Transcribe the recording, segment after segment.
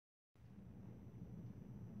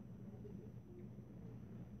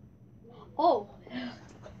Oh,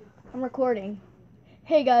 I'm recording.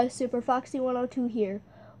 Hey guys, Super Foxy 102 here.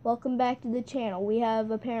 Welcome back to the channel. We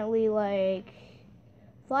have apparently like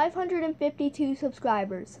 552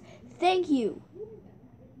 subscribers. Thank you.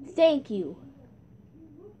 Thank you.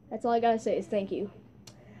 That's all I gotta say is thank you.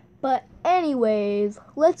 But anyways,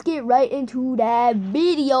 let's get right into that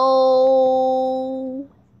video.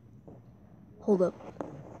 Hold up.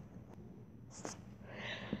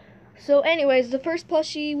 So anyways, the first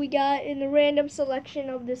plushie we got in the random selection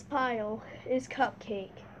of this pile is Cupcake.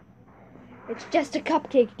 It's just a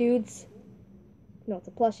cupcake, dudes. No, it's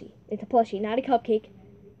a plushie. It's a plushie, not a cupcake.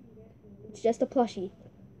 It's just a plushie.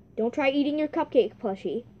 Don't try eating your cupcake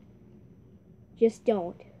plushie. Just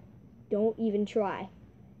don't. Don't even try.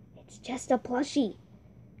 It's just a plushie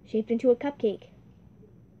shaped into a cupcake.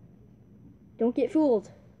 Don't get fooled.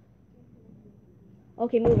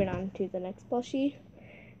 Okay, moving on to the next plushie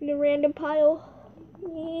in the random pile.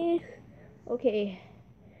 Okay.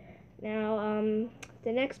 Now,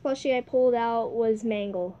 the next plushie I pulled out was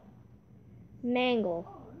Mangle. Mangle.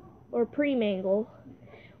 Or pre-Mangle.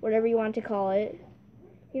 Whatever you want to call it.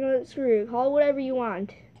 You know, screw it. Call it whatever you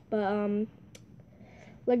want. But,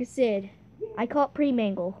 like I said, I call it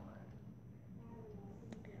pre-Mangle.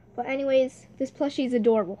 But anyways, this plushie is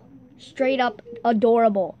adorable. Straight up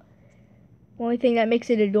adorable. The only thing that makes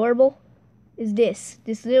it adorable is this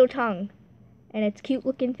little tongue. And its cute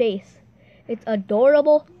looking face. It's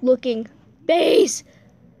adorable looking face.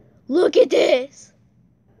 Look at this.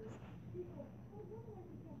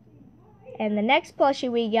 And the next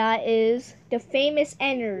plushie we got is the famous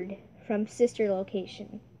Ennard from Sister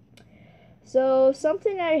Location. So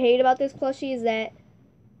something I hate about this plushie is that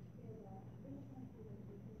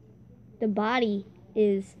the body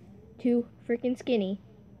is too freaking skinny.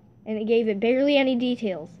 And it gave it barely any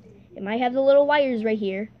details. It might have the little wires right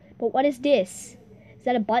here. But what is this? Is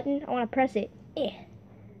that a button? I want to press it.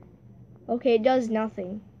 Okay, it does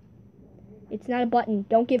nothing. It's not a button.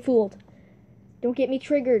 Don't get fooled. Don't get me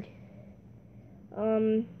triggered.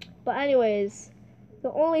 But anyways,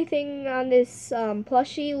 the only thing on this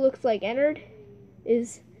plushie looks like Ennard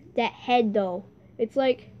is that head though. It's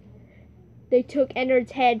like they took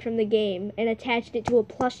Ennard's head from the game and attached it to a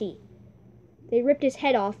plushie. They ripped his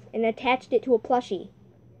head off and attached it to a plushie.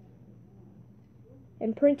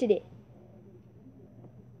 And printed it.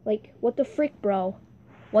 Like, what the frick, bro?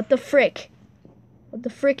 What the frick? What the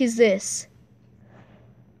frick is this?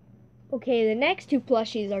 Okay, the next two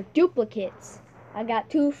plushies are duplicates. I got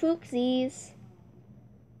two Fooksies.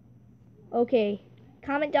 Okay,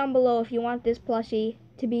 comment down below if you want this plushie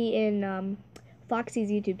to be in Foxy's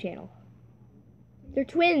YouTube channel. They're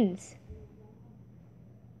twins.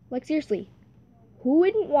 Like, seriously. Who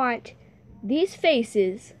wouldn't want these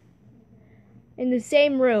faces in the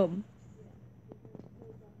same room?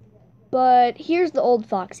 But here's the old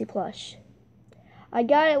Foxy plush. I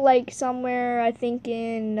got it like somewhere, I think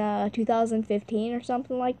in 2015 or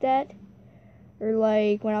something like that. Or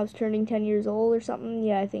like when I was turning 10 years old or something.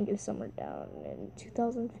 Yeah, I think it's somewhere down in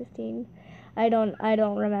 2015. I don't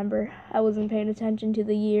remember. I wasn't paying attention to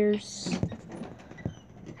the years.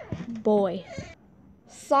 Boy.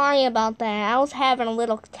 Sorry about that. I was having a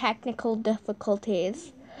little technical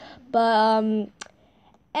difficulties. But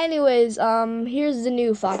anyways, here's the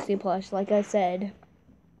new Foxy plush, like I said.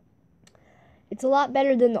 It's a lot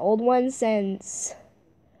better than the old one since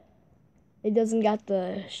it doesn't got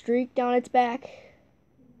the streak down its back.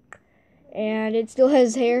 And it still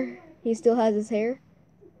has hair. He still has his hair.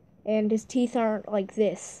 And his teeth aren't like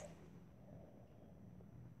this.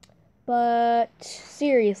 But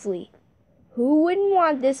seriously, who wouldn't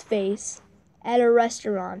want this face at a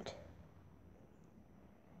restaurant?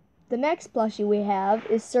 The next plushie we have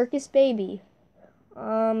is Circus Baby.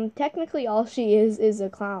 Technically all she is a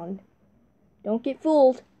clown. Don't get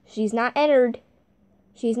fooled. She's not Ennard.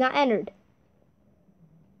 She's not Ennard.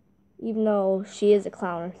 Even though she is a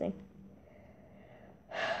clown or thing.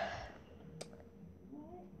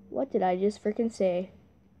 What did I just freaking say?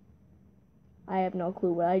 I have no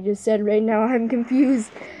clue what I just said right now. I'm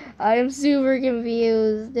confused. I am super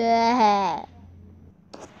confused.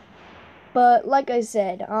 But like I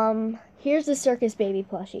said, here's the Circus Baby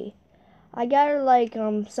plushie. I got her like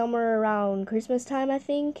somewhere around Christmas time, I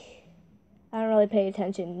think. I don't really pay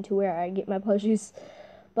attention to where I get my plushies.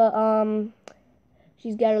 But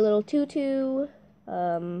she's got her little tutu,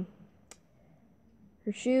 her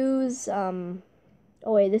shoes, oh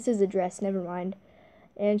wait, this is a dress, never mind.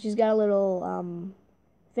 And she's got a little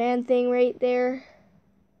fan thing right there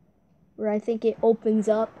where I think it opens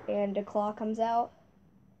up and a claw comes out.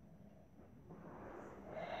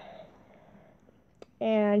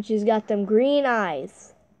 And she's got them green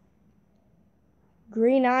eyes.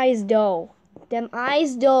 Green eyes, though. Them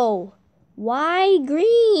eyes, though. Why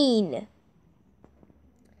green?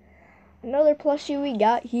 Another plushie we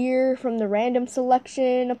got here from the random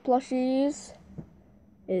selection of plushies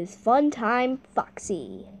is Funtime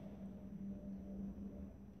Foxy.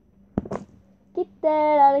 Get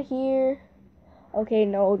that out of here. Okay,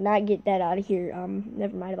 no, not get that out of here.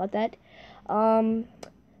 Never mind about that.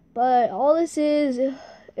 But all this is,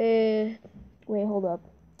 wait, hold up.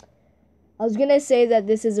 I was gonna say that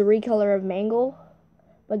this is a recolor of Mangle,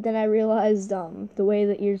 but then I realized, the way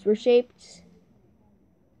the ears were shaped.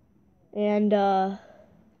 And,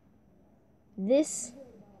 this,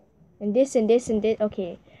 and this, and this, and this.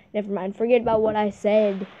 Okay, never mind. Forget about what I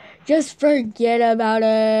said. Just forget about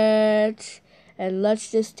it. And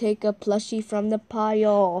let's just take a plushie from the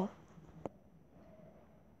pile.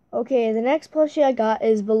 Okay, the next plushie I got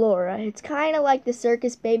is Ballora. It's kind of like the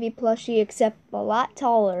Circus Baby plushie, except a lot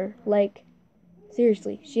taller. Like,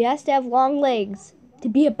 seriously, she has to have long legs to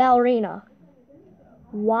be a ballerina.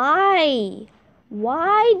 Why?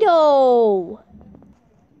 Why though?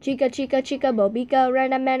 Chica, chica, chica, bobica,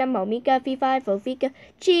 rana, mana, momika, fi-fi, fofika,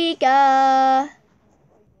 chica.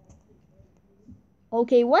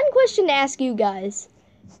 Okay, one question to ask you guys.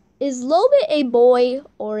 Is Lobit a boy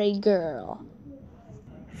or a girl?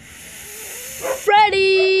 Freddy!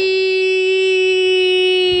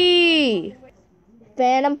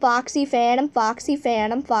 Phantom Foxy, Phantom Foxy,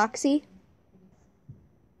 Phantom Foxy.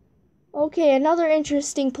 Okay, another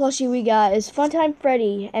interesting plushie we got is Funtime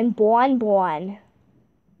Freddy and Bon Bon.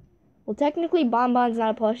 Well, technically Bon Bon's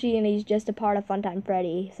not a plushie and he's just a part of Funtime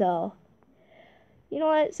Freddy, so... You know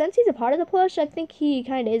what? Since he's a part of the plush, I think he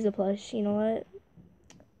kind of is a plush. You know what?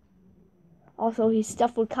 Also, he's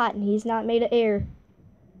stuffed with cotton. He's not made of air.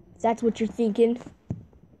 If that's what you're thinking.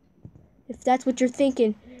 If that's what you're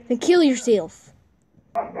thinking, then kill yourself.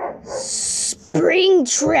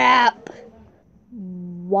 Springtrap!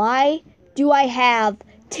 Why do I have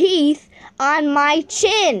teeth on my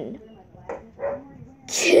chin?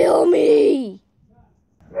 Kill me!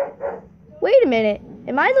 Wait a minute.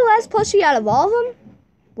 Am I the last plushie out of all of them?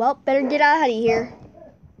 Well, better get out of here.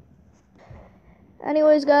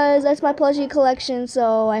 Anyways, guys, that's my plushie collection,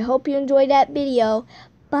 so I hope you enjoyed that video.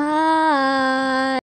 Bye!